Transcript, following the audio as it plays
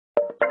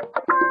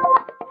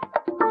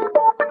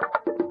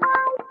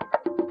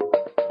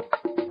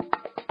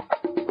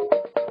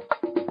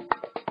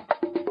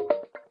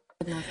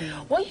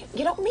Well,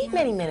 you don't meet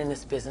many men in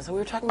this business. We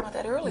were talking about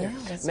that earlier.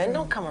 Yeah, men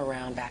don't come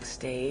around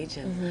backstage,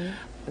 and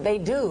they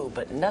do,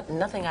 but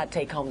nothing I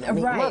take home that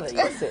meet mother,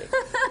 you see.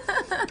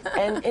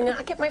 And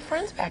I get my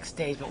friends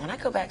backstage, but when I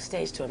go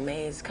backstage to a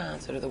Maze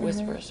concert or the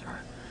Whispers or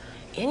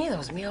any of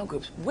those male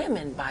groups,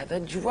 women by the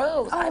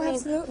droves. Oh, I mean,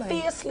 absolutely.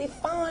 fiercely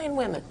fine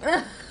women.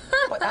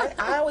 But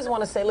I always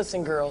want to say,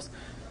 listen, girls,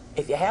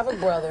 if you have a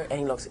brother and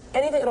he looks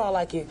anything at all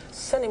like you,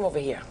 send him over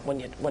here when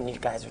you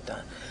guys are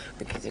done,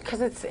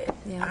 because it's it.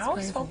 Yeah, I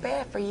always felt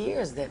bad for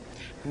years that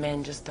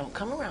men just don't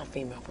come around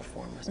female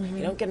performers.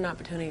 You don't get an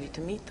opportunity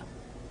to meet them,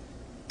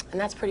 and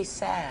that's pretty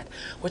sad.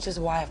 Which is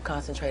why I've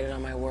concentrated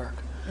on my work,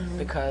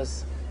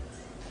 because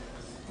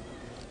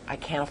I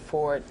can't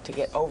afford to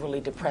get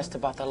overly depressed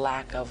about the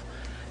lack of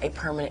a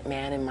permanent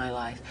man in my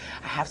life.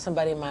 I have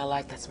somebody in my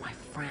life that's my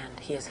friend.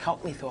 He has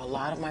helped me through a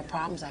lot of my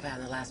problems I've had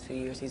in the last few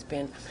years. He's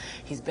been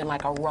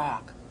like a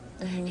rock.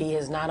 He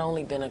has not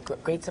only been a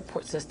great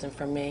support system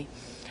for me,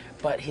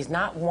 but he's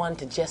not one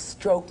to just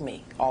stroke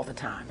me all the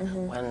time.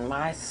 When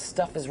my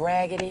stuff is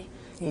raggedy,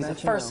 he's the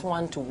first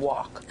one to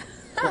walk.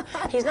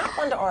 He's not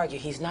one to argue.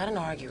 He's not an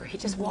arguer. He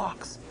just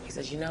walks. He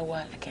says, you know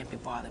what? I can't be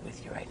bothered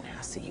with you right now.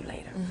 I'll see you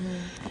later.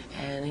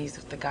 And he's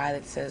the guy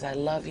that says, I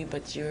love you,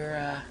 but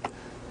you're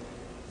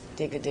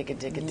digger.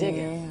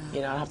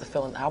 You know, I don't have to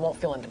fill in, I won't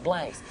fill in the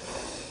blanks.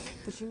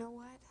 But you know what?